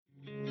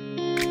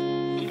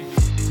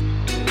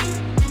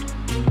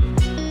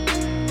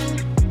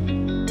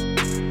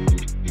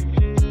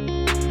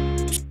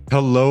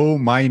Hello,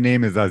 my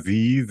name is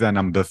Aziz, and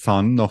I'm the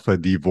son of a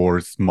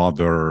divorced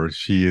mother.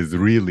 She is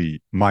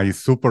really my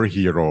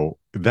superhero.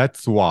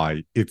 That's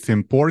why it's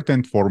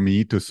important for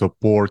me to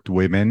support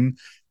women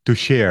to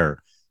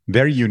share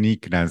their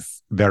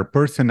uniqueness, their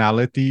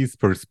personalities,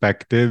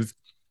 perspectives,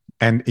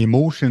 and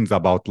emotions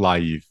about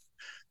life.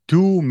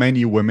 Too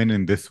many women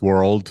in this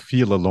world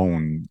feel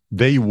alone.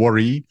 They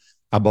worry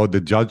about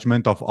the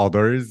judgment of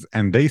others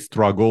and they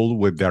struggle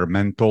with their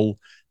mental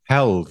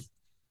health.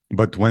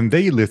 But when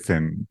they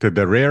listen to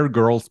the Rare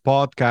Girls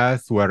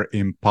podcast, where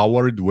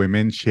empowered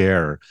women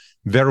share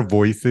their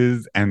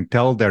voices and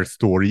tell their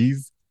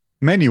stories,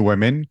 many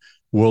women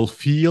will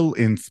feel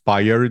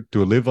inspired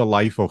to live a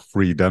life of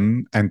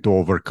freedom and to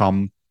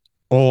overcome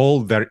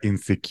all their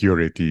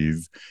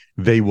insecurities.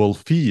 They will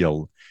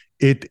feel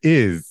it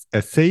is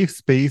a safe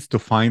space to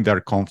find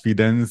their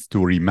confidence,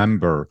 to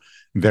remember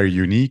their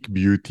unique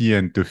beauty,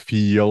 and to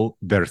feel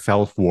their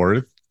self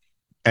worth,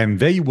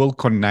 and they will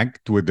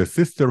connect with the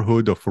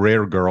sisterhood of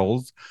rare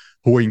girls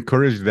who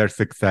encourage their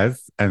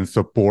success and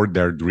support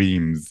their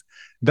dreams.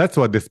 That's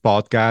what this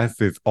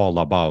podcast is all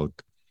about.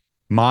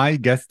 My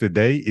guest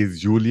today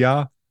is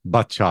Julia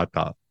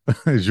Bachata.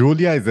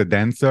 Julia is a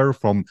dancer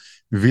from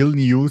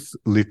Vilnius,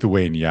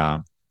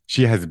 Lithuania.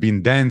 She has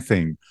been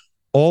dancing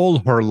all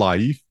her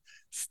life,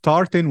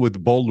 starting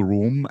with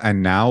ballroom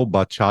and now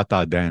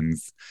bachata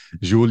dance.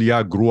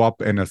 Julia grew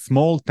up in a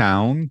small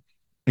town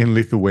in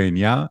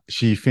Lithuania.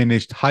 She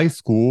finished high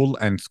school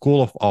and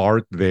school of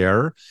art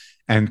there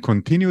and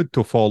continued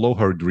to follow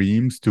her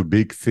dreams to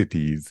big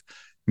cities.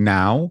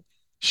 Now,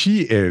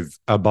 she is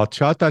a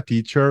bachata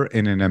teacher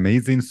in an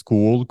amazing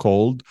school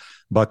called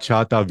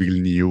Bachata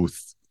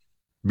Vilnius.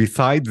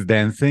 Besides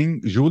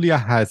dancing, Julia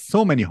has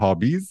so many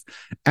hobbies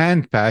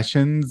and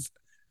passions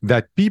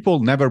that people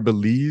never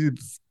believe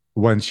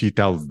when she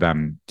tells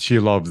them. She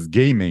loves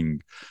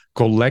gaming,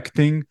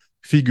 collecting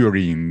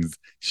figurines.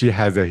 She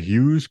has a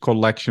huge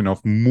collection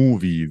of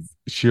movies.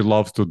 She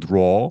loves to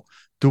draw,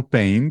 to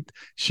paint.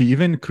 She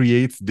even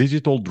creates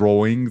digital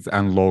drawings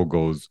and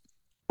logos.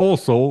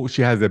 Also,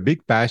 she has a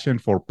big passion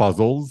for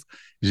puzzles,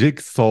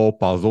 jigsaw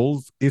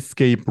puzzles,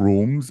 escape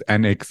rooms,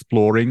 and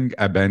exploring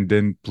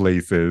abandoned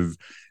places.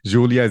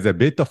 Julia is a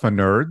bit of a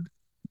nerd,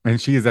 and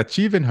she is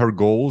achieving her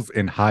goals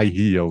in high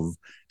heels.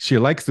 She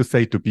likes to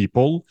say to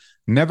people,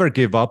 never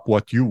give up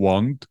what you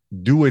want,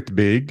 do it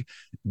big,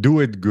 do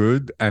it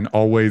good, and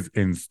always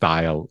in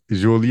style.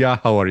 Julia,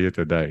 how are you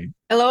today?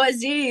 Hello,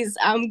 Aziz.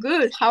 I'm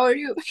good. How are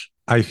you?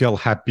 I feel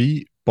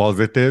happy,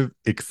 positive,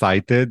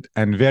 excited,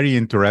 and very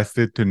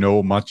interested to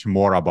know much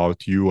more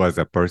about you as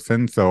a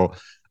person. So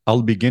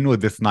I'll begin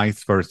with this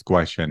nice first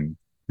question.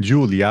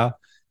 Julia,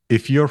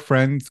 if your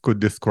friends could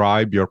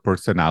describe your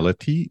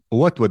personality,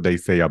 what would they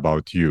say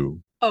about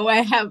you? Oh,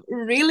 I have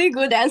really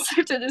good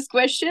answer to this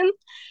question.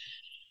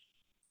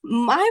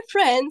 My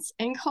friends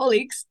and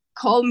colleagues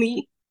call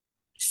me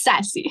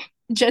sassy.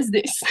 Just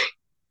this.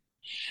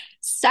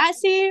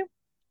 Sassy,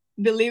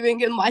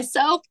 believing in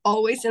myself,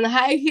 always in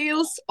high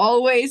heels,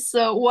 always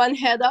one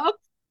head up,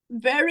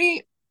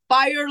 very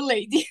fire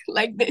lady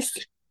like this.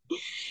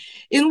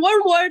 In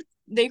one word,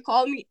 they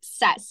call me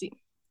sassy.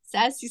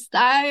 Sassy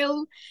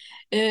style,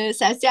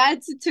 sassy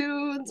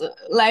attitude,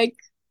 like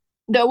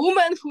the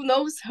woman who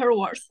knows her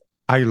worth.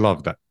 I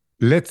love that.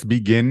 Let's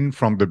begin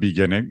from the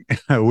beginning,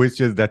 which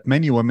is that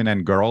many women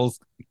and girls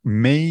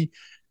may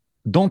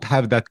don't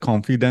have that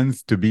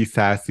confidence to be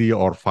sassy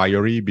or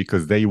fiery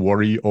because they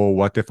worry, oh,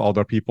 what if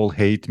other people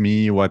hate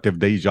me? What if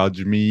they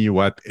judge me?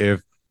 What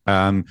if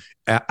um,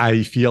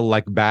 I feel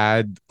like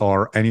bad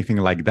or anything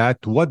like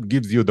that? What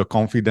gives you the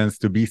confidence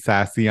to be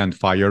sassy and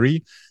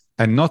fiery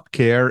and not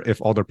care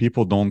if other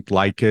people don't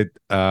like it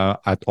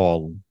at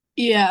all?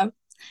 Yeah,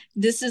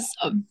 this is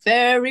a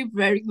very,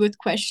 very good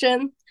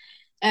question.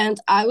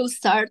 And I will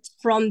start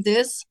from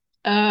this.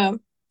 Uh,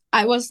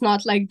 I was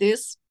not like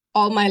this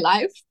all my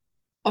life.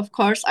 Of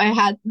course, I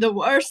had the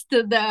worst,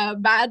 the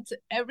bad,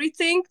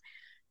 everything.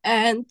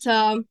 And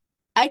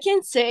I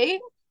can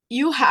say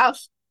you have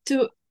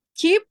to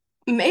keep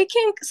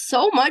making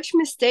so much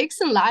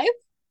mistakes in life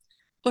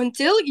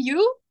until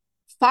you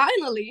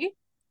finally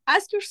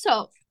ask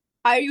yourself,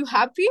 are you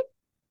happy?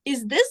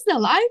 Is this the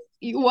life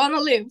you want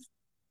to live?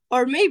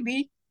 Or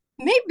maybe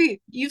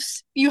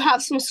you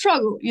have some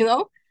struggle,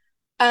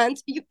 and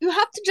you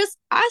have to just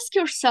ask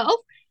yourself,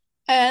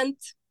 and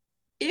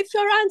if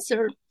your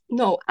answer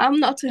no, I'm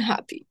not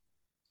happy,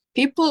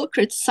 people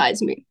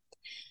criticize me,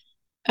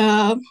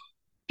 uh,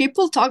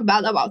 people talk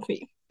bad about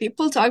me,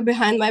 people talk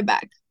behind my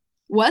back,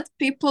 what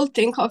people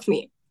think of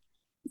me.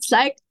 It's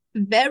like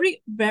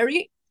very,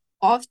 very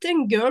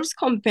often girls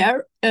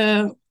compare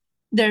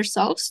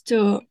themselves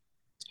to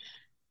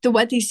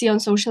what they see on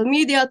social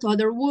media, to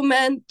other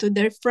women, to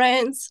their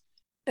friends.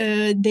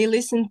 They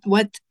listen to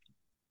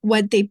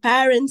what their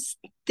parents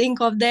think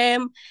of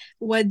them,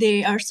 what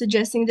they are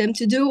suggesting them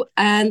to do.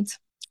 And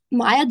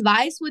my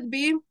advice would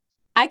be,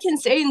 I can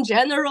say in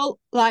general,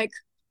 like,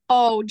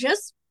 oh,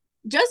 just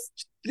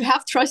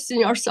have trust in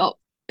yourself.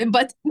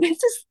 But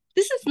this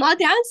is not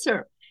the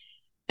answer.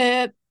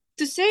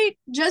 To say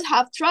just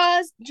have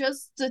trust,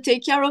 just to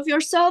take care of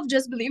yourself,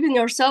 just believe in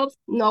yourself.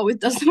 No, it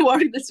doesn't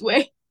work this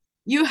way.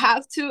 You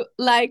have to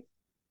like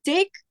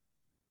take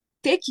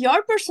take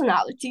your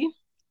personality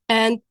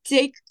and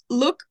take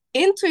look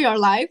into your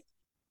life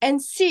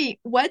and see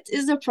what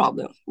is the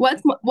problem,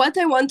 what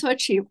I want to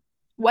achieve,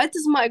 what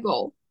is my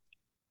goal,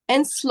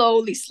 and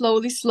slowly,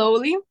 slowly,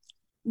 slowly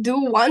do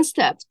one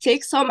step,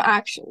 take some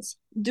actions,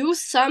 do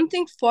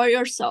something for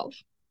yourself.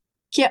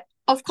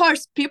 Of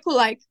course, people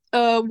like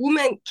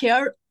women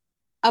care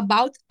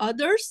about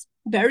others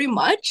very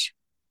much.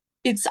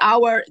 It's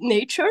our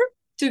nature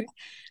to,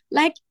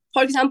 like,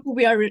 for example,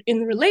 we are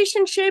in a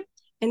relationship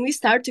and we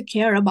start to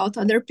care about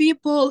other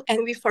people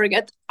and we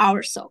forget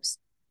ourselves.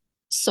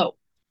 So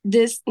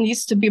this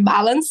needs to be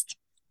balanced,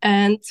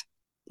 and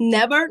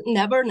never,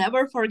 never,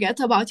 never forget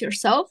about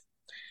yourself.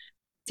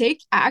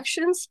 Take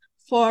actions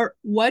for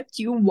what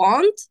you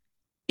want.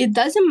 It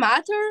doesn't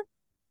matter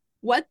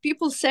what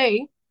people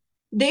say.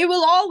 They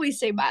will always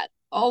say bad,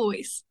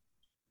 always,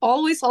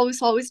 always, always,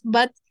 always.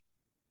 But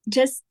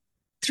just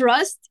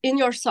trust in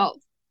yourself.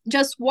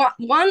 Just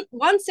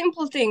one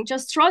simple thing.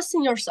 Just trust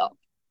in yourself.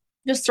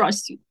 Just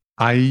trust you.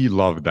 I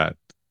love that.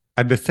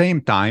 At the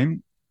same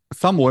time,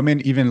 some women,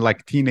 even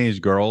like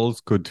teenage girls,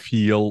 could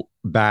feel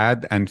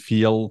bad and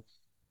feel,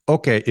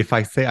 okay, if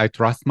I say I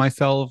trust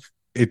myself,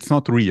 it's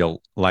not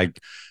real. Like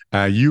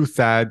you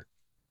said,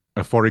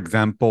 for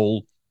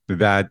example,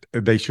 that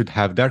they should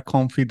have their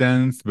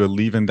confidence,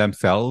 believe in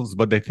themselves,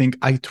 but they think,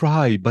 I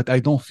try, but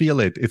I don't feel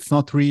it. It's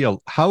not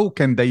real. How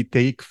can they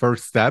take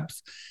first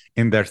steps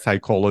in their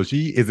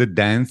psychology? Is it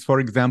dance,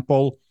 for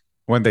example?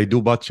 When they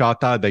do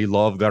bachata, they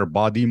love their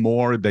body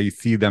more. They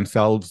see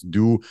themselves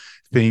do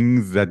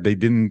things that they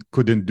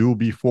couldn't do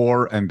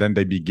before, and then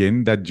they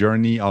begin that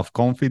journey of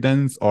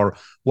confidence. Or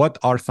what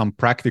are some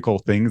practical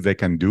things they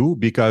can do?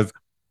 Because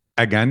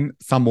again,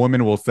 some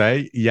women will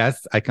say,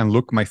 yes, I can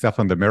look myself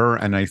in the mirror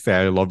and I say,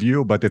 I love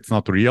you, but it's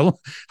not real.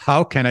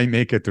 How can I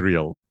make it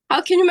real?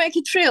 How can you make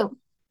it real?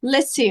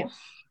 Let's see.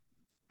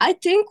 I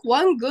think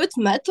one good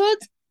method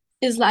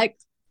is like,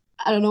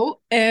 I don't know,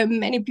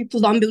 many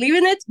people don't believe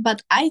in it,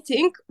 but I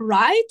think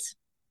write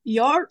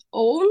your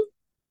own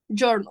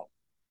journal,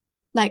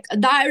 like a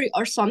diary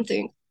or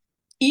something.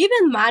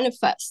 Even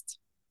manifest.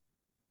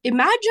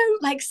 Imagine,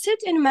 like, sit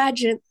and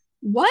imagine,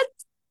 what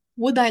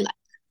would I like?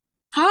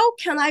 How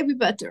can I be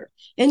better?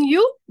 And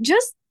you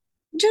just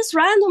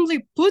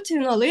randomly put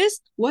in a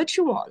list what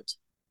you want.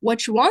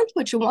 What you want,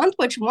 what you want,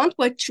 what you want,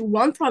 what you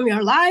want from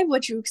your life,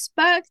 what you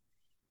expect.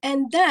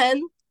 And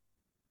then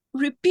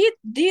repeat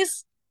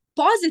these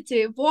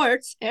positive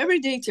words every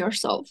day to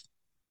yourself.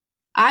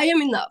 I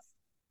am enough.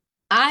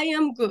 I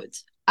am good.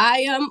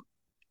 I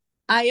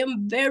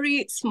am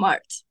very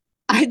smart.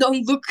 I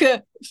don't look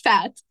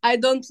fat. I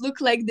don't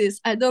look like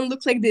this. I don't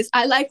look like this.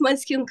 I like my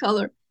skin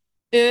color.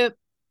 Uh,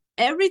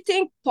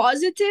 Everything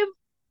positive,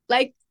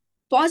 like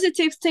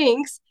positive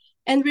things,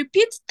 and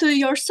repeat to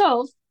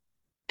yourself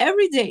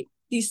every day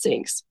these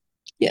things.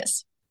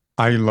 Yes.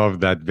 I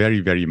love that very,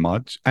 very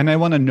much. And I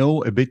want to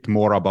know a bit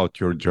more about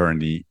your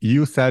journey.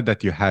 You said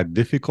that you had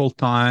difficult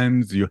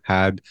times, you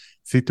had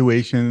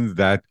situations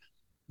that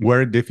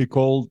were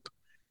difficult.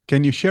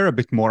 Can you share a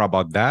bit more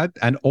about that?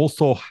 And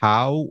also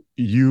how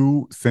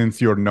you,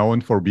 since you're known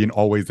for being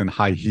always in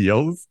high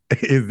heels,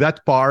 is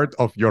that part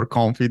of your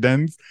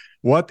confidence?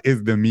 What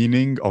is the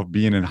meaning of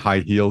being in high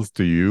heels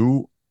to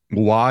you?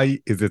 Why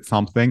is it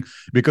something?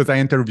 Because I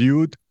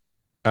interviewed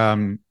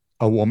um,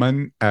 a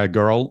woman, a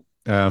girl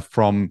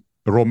from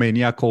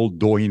Romania called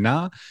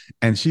Doina,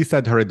 and she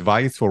said her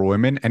advice for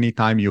women: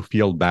 anytime you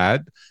feel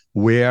bad,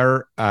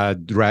 wear a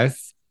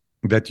dress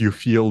that you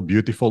feel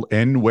beautiful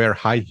in, wear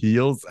high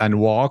heels and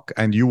walk,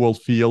 and you will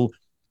feel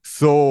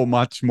so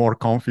much more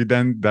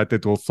confident that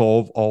it will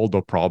solve all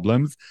the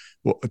problems.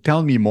 Well,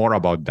 tell me more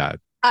about that.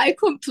 I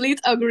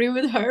completely agree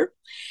with her.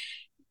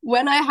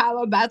 When I have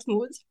a bad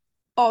mood,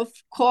 of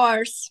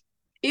course,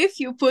 if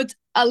you put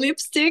a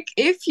lipstick,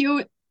 if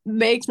you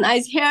make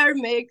nice hair,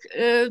 make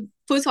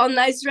put on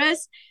nice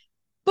dress,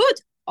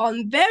 put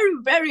on very,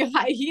 very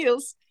high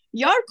heels,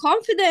 your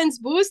confidence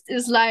boost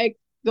is like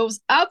goes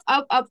up,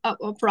 up, up, up,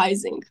 up,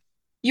 rising.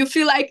 You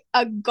feel like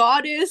a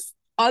goddess,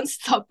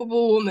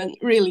 unstoppable woman,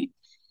 really.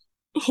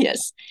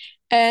 Yes.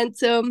 And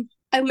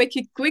I'll make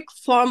it quick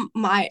from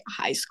my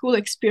high school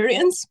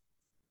experience.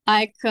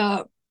 Like,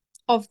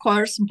 of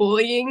course,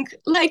 bullying.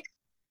 Like,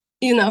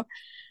 you know,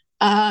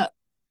 uh,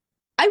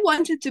 I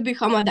wanted to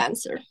become a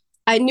dancer.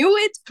 I knew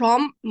it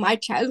from my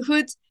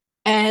childhood.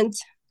 And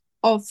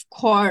of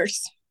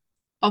course,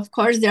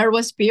 there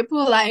was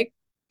people like,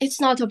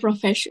 it's not a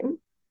profession.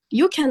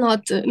 You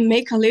cannot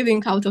make a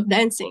living out of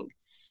dancing.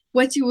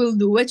 What you will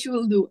do, what you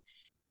will do.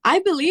 I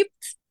believed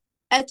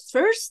at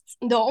first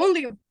the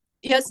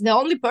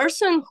only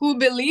person who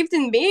believed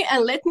in me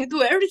and let me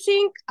do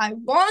everything I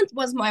want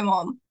was my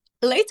mom.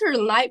 Later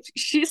in life,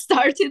 she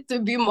started to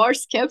be more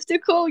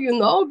skeptical,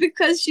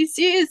 because she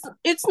sees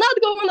it's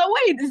not going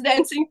away, this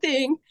dancing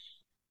thing.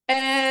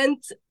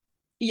 And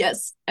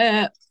yes,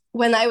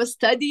 when I was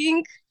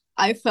studying,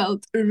 I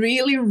felt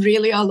really,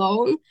 really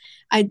alone.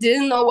 I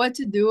didn't know what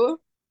to do.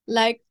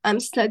 Like, I'm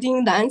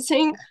studying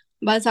dancing,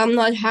 but I'm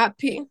not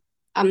happy.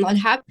 I'm not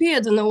happy. I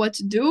don't know what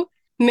to do.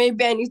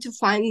 Maybe I need to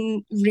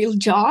find real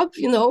job,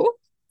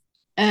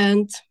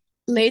 And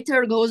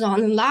later goes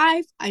on in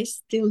life. I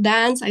still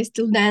dance. I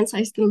still dance.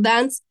 I still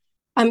dance.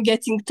 I'm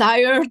getting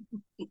tired.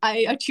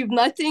 I achieve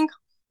nothing.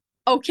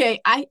 Okay,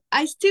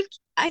 I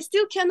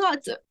still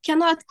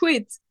cannot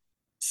quit.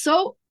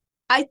 So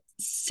I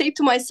say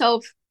to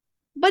myself,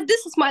 but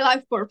this is my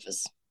life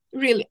purpose.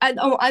 Really, I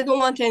don't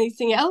want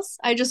anything else.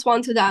 I just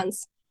want to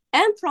dance.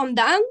 And from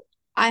then,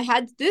 I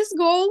had this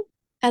goal,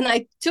 and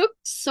I took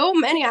so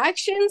many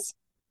actions.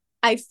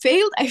 I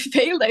failed. I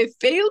failed. I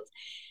failed.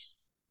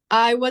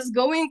 I was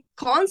going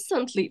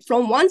constantly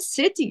from one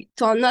city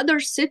to another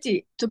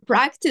city to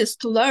practice,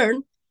 to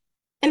learn.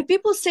 And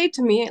people say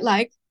to me,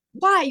 like,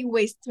 why you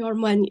waste your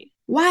money?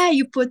 Why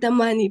you put the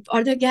money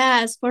for the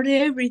gas, for the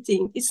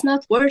everything? It's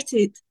not worth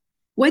it.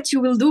 What you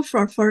will do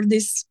for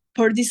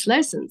these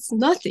lessons?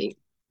 Nothing.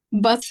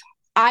 But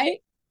I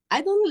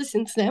I don't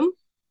listen to them.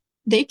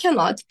 They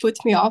cannot put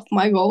me off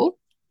my goal.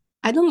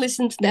 I don't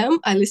listen to them.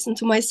 I listen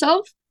to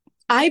myself.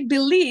 I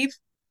believe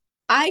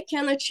I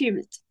can achieve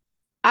it.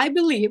 I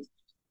believe.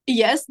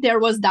 Yes, there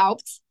was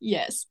doubts.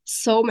 Yes,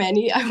 so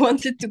many. I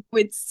wanted to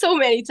quit so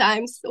many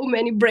times, so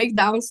many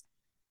breakdowns.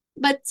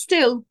 But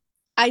still,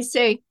 I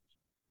say,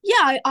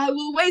 yeah, I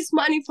will waste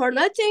money for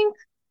nothing,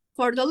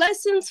 for the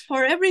lessons,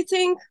 for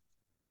everything.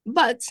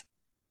 But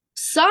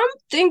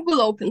something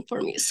will open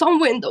for me, some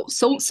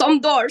windows, some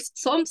doors,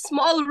 some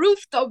small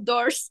rooftop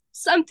doors,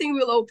 something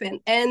will open.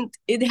 And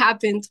it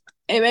happened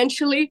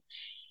eventually.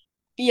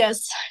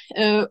 Yes.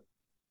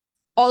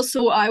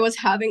 Also, I was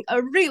having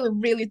a really,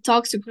 really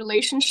toxic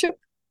relationship.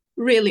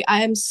 Really,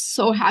 I am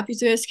so happy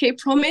to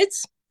escape from it.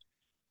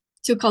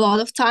 Took a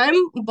lot of time,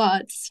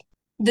 but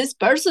this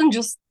person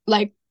just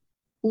like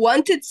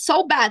wanted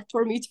so bad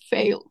for me to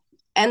fail.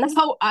 And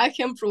how I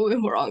can prove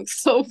him wrong.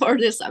 So for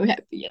this, I'm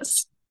happy,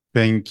 yes.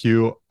 Thank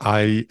you.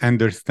 I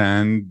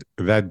understand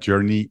that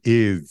journey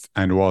is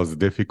and was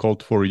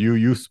difficult for you.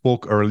 You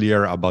spoke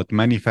earlier about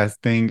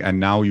manifesting, and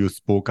now you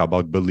spoke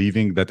about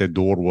believing that a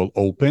door will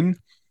open.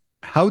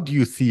 How do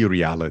you see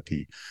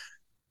reality?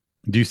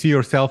 Do you see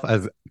yourself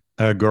as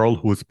a girl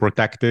who's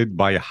protected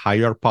by a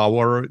higher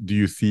power? Do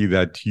you see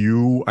that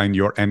you and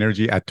your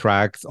energy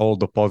attracts all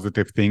the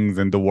positive things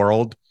in the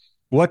world?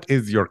 What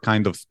is your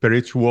kind of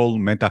spiritual,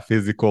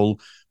 metaphysical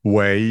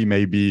way?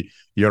 Maybe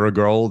you're a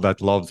girl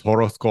that loves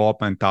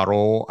horoscope and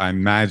tarot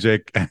and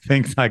magic and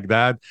things like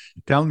that.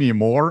 Tell me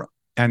more.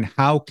 And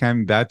how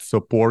can that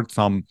support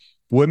some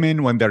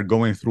women when they're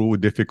going through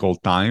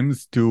difficult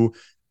times to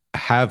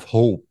have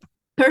hope?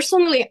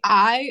 Personally,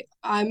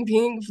 I'm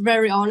being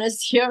very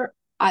honest here.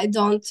 I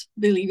don't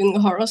believe in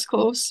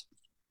horoscopes.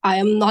 I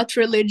am not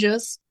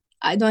religious.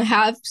 I don't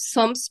have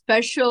some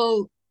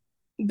special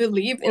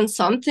belief in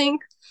something,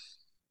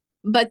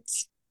 but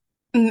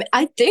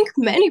I think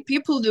many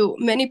people do.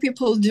 Many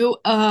people do.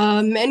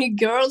 Many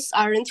girls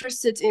are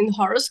interested in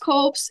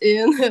horoscopes,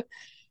 in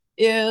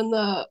in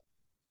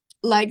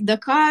like the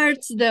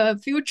cards, the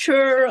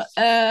future.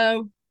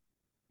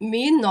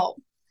 Me, no.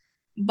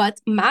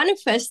 But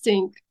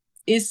manifesting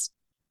is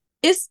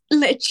is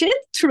legit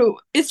true.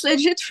 It's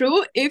legit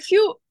true. If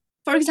you,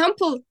 for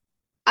example,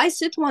 I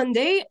sit one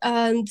day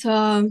and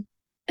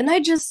I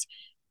just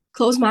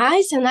close my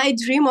eyes and I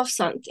dream of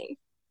something.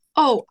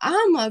 Oh,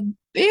 I'm a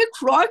big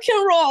rock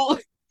and roll.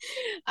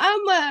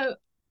 I'm a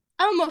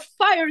I'm a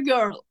fire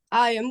girl.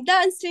 I am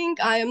dancing.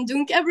 I am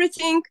doing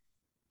everything.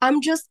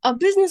 I'm just a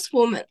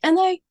businesswoman, and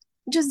I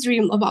just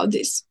dream about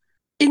this.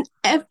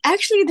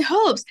 Actually, it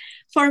helps.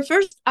 For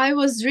first, I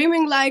was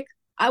dreaming like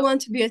I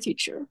want to be a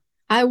teacher.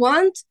 I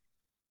want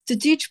to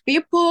teach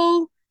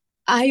people.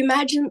 I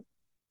imagine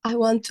I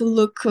want to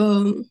look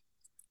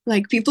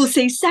like people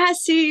say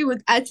sassy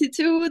with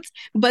attitude,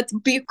 but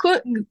be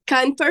a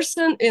kind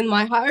person in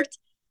my heart.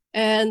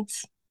 And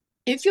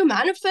if you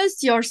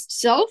manifest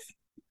yourself,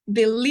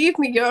 believe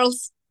me,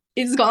 girls,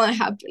 it's gonna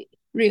happen.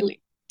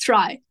 Really,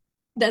 try.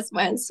 That's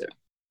my answer.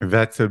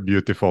 That's a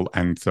beautiful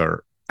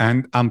answer.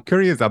 And I'm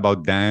curious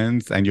about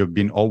dance, and you've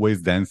been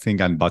always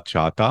dancing and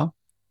bachata.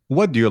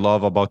 What do you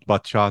love about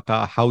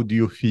bachata? How do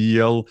you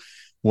feel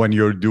when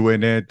you're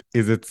doing it?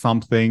 Is it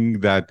something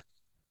that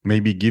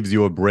maybe gives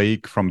you a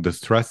break from the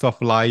stress of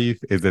life?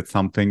 Is it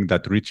something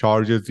that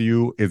recharges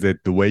you? Is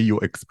it the way you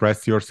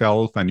express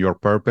yourself and your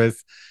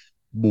purpose?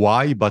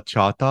 Why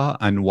bachata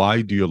and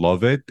why do you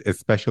love it?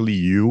 Especially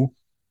you,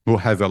 who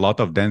has a lot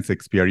of dance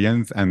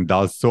experience and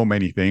does so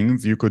many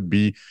things. You could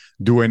be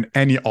doing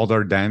any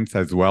other dance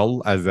as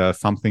well as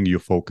something you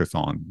focus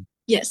on.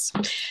 Yes.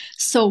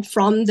 So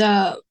from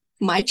the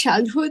my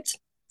childhood,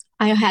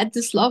 I had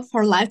this love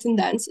for Latin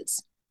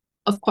dances.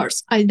 Of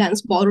course, I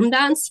danced ballroom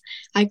dance.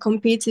 I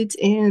competed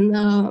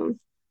in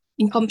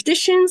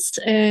competitions,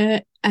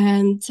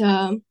 and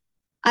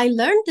I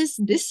learned this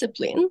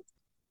discipline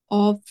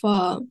of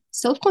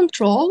self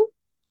control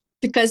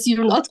because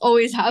you not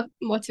always have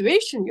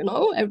motivation,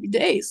 every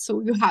day. So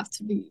you have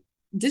to be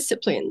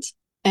disciplined.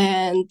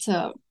 And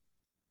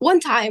one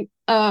time,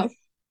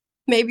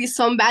 maybe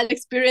some bad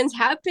experience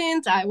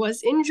happened. I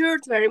was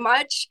injured very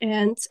much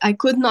and I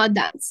could not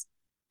dance.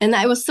 And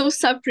I was so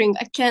suffering.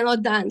 I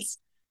cannot dance.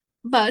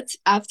 But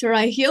after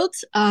I healed,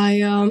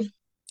 I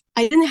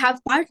didn't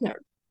have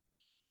partner.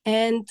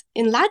 And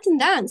in Latin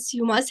dance,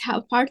 you must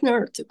have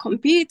partner to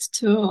compete,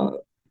 to,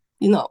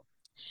 you know,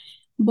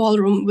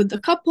 ballroom with the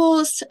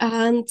couples.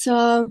 And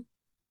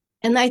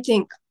I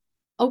think,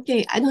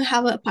 okay, I don't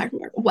have a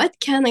partner. What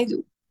can I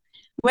do?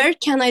 Where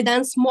can I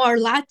dance more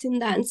Latin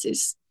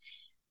dances?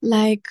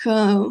 Like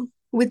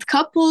with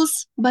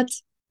couples, but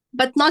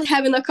not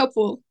having a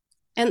couple.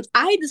 And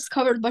I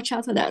discovered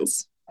bachata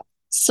dance.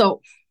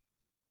 So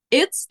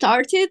it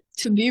started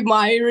to be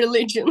my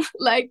religion.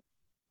 Like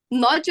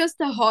not just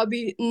a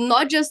hobby,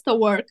 not just a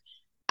work.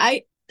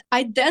 I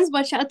I dance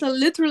bachata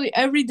literally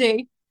every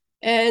day,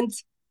 and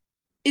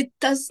it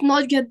does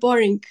not get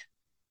boring.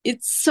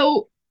 It's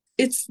so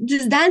it's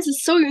this dance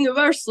is so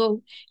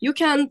universal. You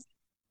can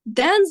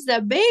dance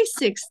the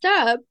basic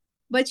step,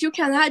 but you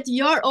can add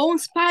your own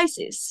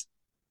spices.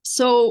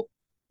 So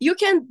you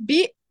can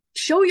be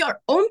show your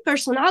own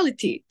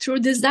personality through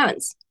this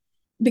dance.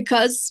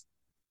 Because,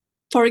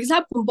 for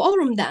example,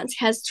 ballroom dance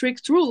has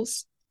strict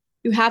rules.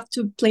 You have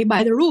to play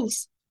by the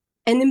rules.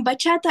 And in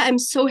bachata, I'm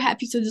so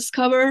happy to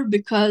discover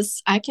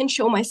because I can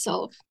show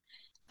myself.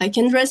 I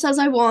can dress as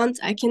I want.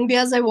 I can be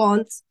as I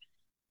want.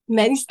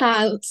 Many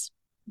styles,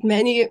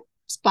 many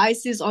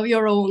spices of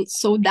your own.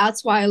 So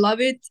that's why I love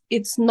it.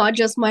 It's not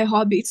just my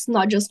hobby. It's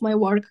not just my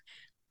work.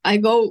 I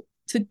go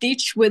to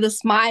teach with a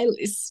smile.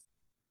 Is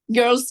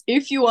girls,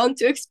 if you want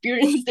to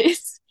experience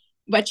this,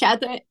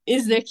 bachata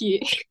is the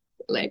key.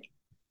 Like,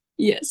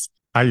 yes.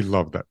 I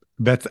love that.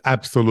 That's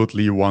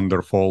absolutely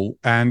wonderful.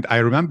 And I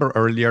remember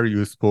earlier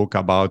you spoke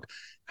about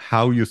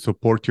how you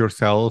support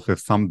yourself if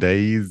some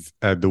days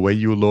the way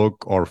you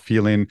look or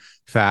feeling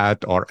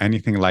fat or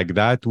anything like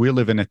that. We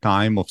live in a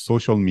time of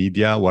social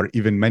media where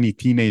even many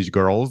teenage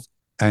girls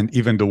and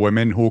even the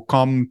women who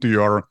come to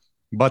your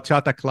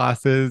bachata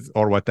classes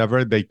or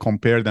whatever, they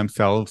compare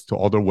themselves to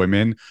other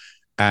women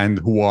and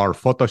who are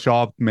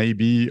photoshopped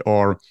maybe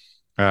or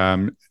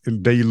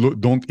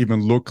don't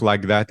even look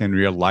like that in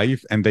real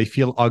life, and they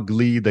feel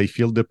ugly, they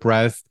feel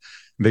depressed,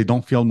 they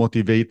don't feel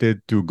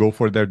motivated to go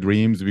for their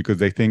dreams because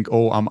they think,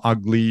 oh, I'm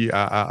ugly,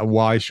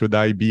 why should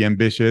I be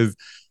ambitious?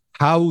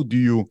 How do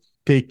you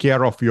take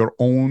care of your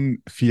own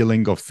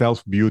feeling of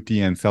self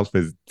beauty and self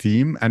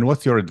esteem, and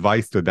what's your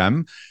advice to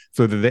them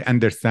so that they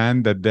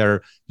understand that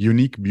their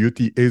unique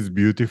beauty is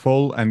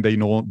beautiful and they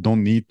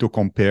don't need to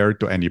compare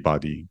to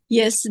anybody?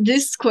 Yes,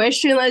 this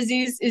question,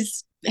 Aziz,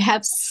 is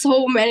have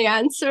so many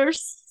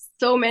answers,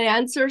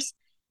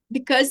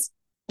 because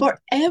for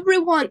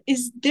everyone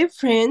is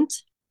different,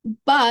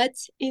 but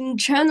in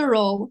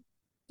general,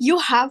 you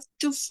have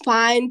to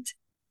find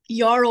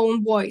your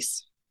own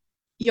voice.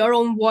 Your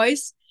own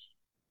voice.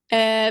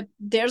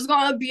 There's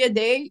gonna be a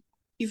day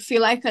you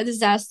feel like a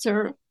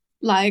disaster,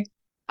 like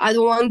I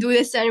don't want to do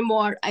this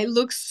anymore. I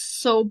look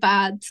so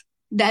bad.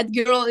 That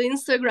girl on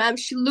Instagram,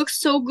 she looks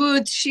so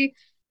good.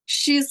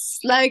 She's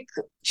like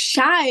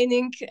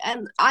shining,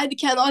 and I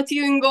cannot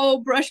even go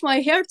brush my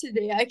hair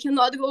today. I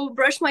cannot go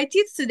brush my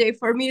teeth today.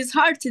 For me, it's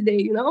hard today,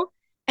 you know?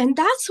 And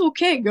that's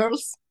okay,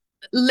 girls.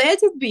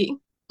 Let it be.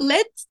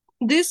 Let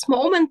this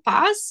moment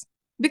pass,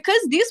 because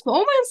these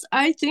moments,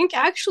 I think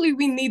actually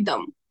we need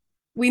them.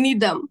 We need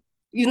them.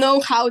 You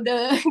know how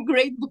the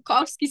great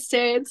Bukowski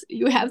said,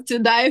 you have to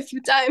die a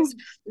few times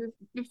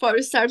before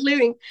you start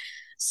living.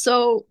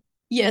 So,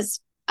 yes,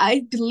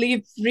 I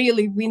believe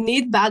really we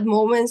need bad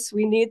moments.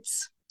 We need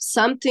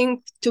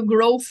something to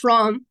grow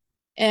from.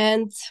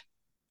 And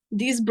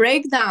these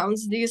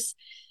breakdowns, these,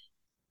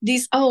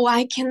 oh,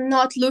 I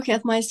cannot look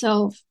at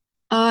myself.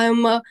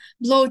 I'm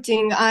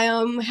bloating. I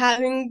am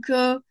having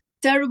a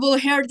terrible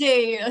hair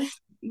day.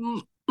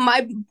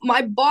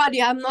 My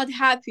body, I'm not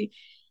happy,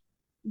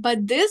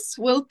 but this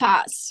will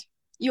pass.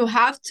 You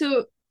have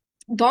to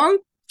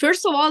don't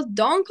first of all,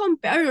 don't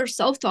compare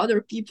yourself to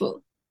other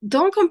people.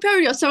 Don't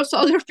compare yourself to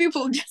other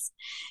people.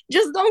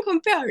 Just don't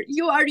compare.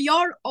 You are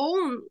your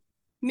own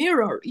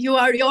mirror. You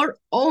are your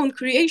own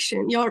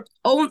creation, your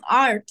own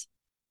art.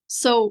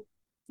 So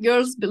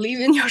girls, believe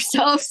in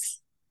yourselves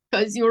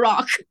because you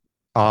rock.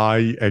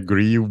 I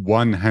agree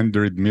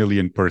 100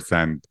 million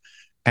percent.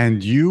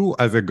 And you,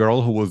 as a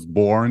girl who was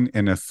born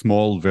in a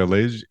small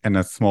village, in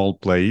a small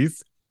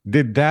place,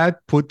 did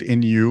that put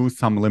in you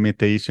some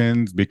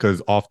limitations?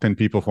 Because often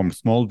people from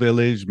small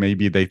village,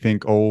 maybe they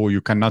think, oh,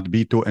 you cannot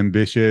be too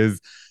ambitious.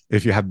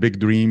 If you have big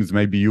dreams,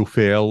 maybe you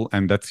fail,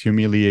 and that's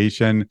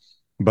humiliation.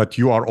 But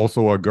you are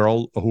also a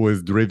girl who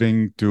is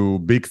driven to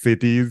big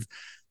cities.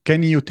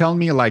 Can you tell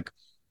me, like,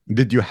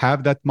 did you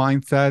have that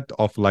mindset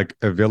of like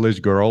a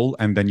village girl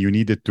and then you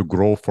needed to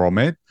grow from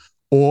it?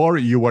 Or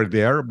you were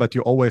there, but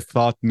you always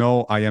thought,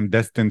 no, I am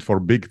destined for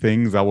big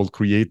things. I will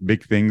create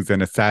big things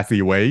in a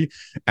sassy way.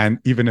 And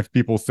even if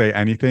people say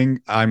anything,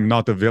 I'm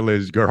not a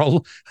village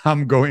girl.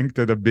 I'm going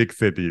to the big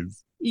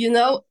cities. You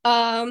know,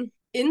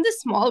 in the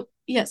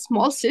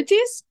small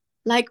cities,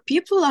 Like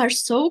people are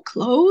so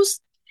close,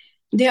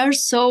 they are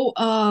so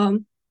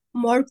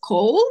more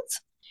cold.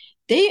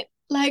 They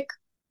like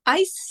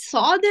I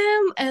saw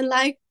them and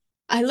like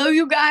I love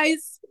you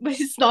guys, but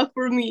it's not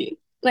for me.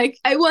 Like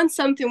I want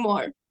something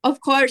more.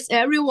 Of course,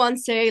 everyone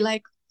say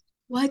like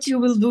what you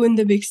will do in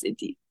the big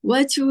city,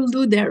 what you will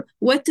do there,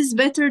 what is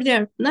better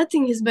there.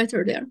 Nothing is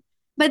better there.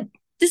 But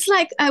it's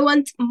like I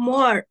want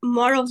more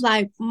of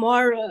life,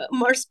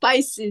 more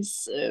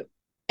spices.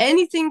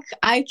 Anything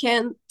I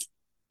can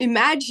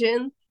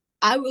imagine,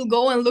 I will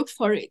go and look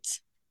for it.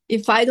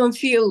 If I don't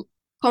feel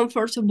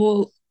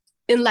comfortable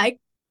in like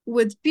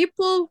with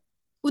people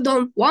who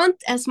don't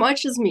want as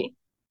much as me,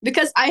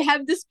 because I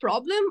have this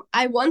problem,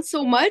 I want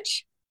so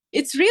much.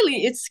 It's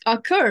a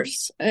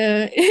curse.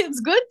 It's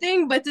a good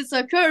thing, but it's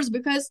a curse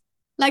because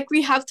like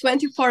we have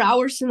 24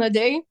 hours in a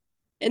day,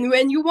 and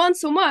when you want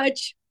so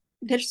much,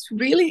 there's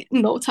really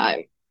no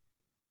time,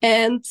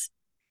 and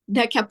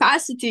the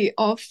capacity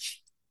of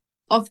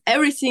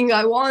everything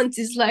I want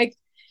is like,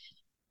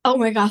 oh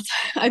my god,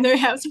 I don't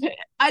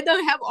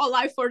have all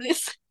life for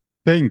this.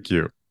 Thank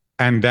you.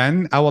 And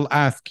then I will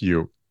ask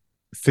you,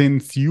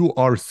 since you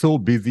are so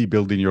busy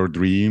building your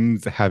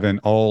dreams, having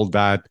all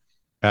that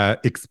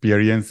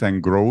experience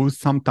and growth,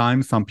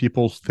 sometimes some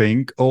people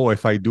think, oh,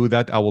 if I do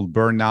that, I will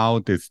burn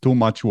out. It's too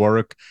much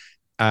work.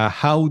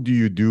 How do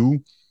you do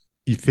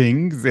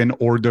things in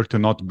order to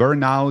not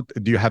burn out?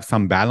 Do you have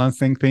some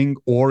balancing thing,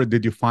 or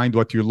did you find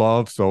what you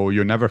love so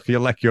you never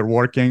feel like you're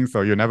working,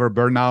 so you never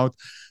burn out?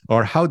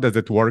 Or how does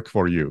it work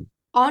for you?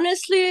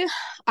 Honestly,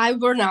 I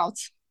burn out.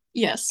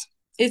 Yes.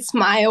 It's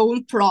my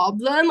own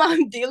problem.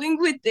 I'm dealing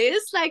with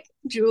this. Like,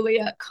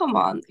 Julia, come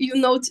on. You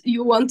know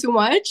you want too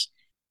much.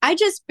 I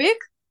just pick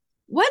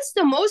what's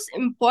the most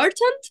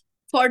important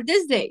for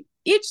this day.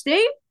 Each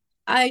day,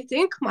 I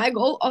think my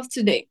goal of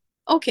today.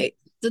 Okay,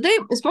 today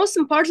is most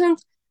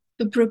important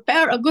to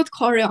prepare a good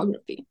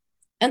choreography.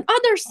 And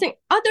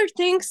other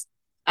things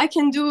I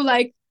can do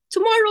like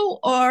tomorrow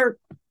or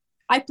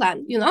I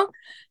plan,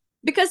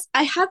 because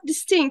I have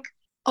this thing.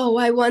 Oh,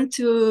 I want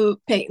to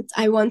paint.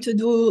 I want to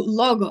do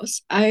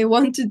logos. I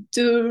want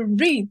to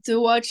read, to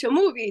watch a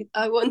movie.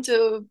 I want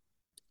to,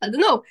 I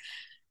don't know,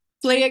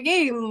 play a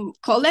game,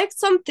 collect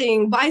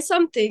something, buy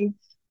something.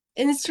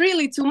 And it's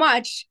really too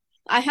much.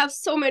 I have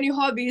so many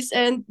hobbies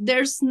and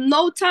there's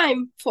no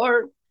time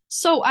for.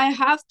 So I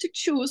have to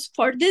choose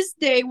for this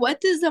day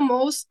what is the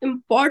most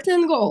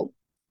important goal.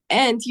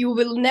 And you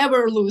will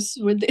never lose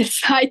with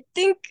this. I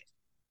think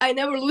I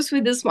never lose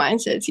with this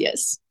mindset.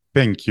 Yes.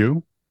 Thank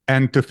you.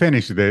 And to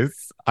finish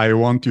this, I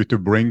want you to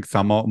bring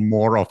some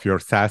more of your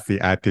sassy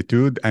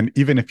attitude. And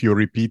even if you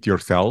repeat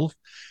yourself,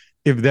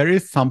 if there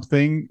is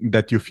something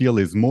that you feel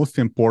is most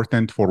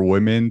important for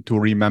women to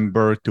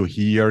remember, to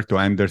hear, to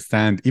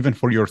understand, even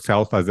for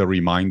yourself as a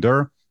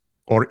reminder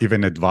or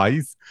even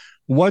advice,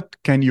 what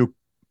can you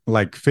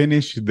like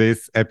finish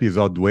this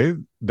episode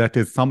with? That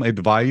is some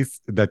advice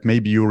that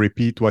maybe you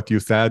repeat what you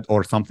said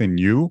or something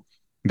new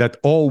that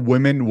all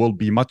women will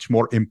be much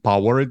more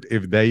empowered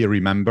if they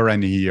remember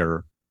and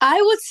hear. I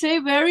would say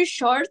very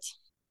short,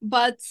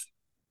 but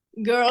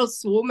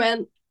girls,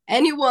 women,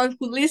 anyone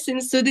who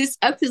listens to this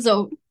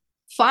episode,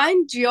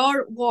 find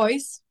your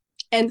voice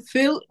and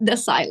fill the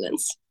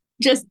silence.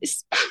 Just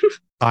this.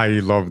 I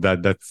love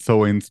that. That's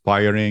so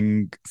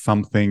inspiring.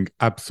 Something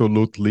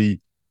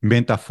absolutely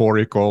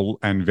metaphorical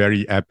and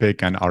very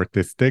epic and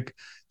artistic.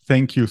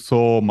 Thank you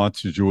so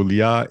much,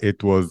 Julia.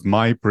 It was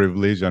my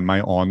privilege and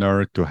my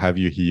honor to have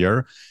you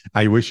here.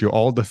 I wish you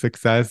all the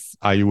success.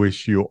 I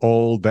wish you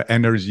all the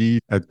energy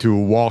to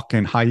walk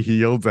in high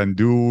heels and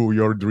do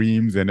your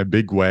dreams in a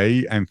big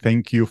way. And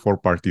thank you for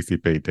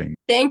participating.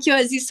 Thank you,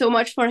 Aziz, so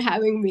much for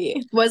having me.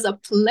 It was a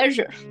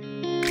pleasure.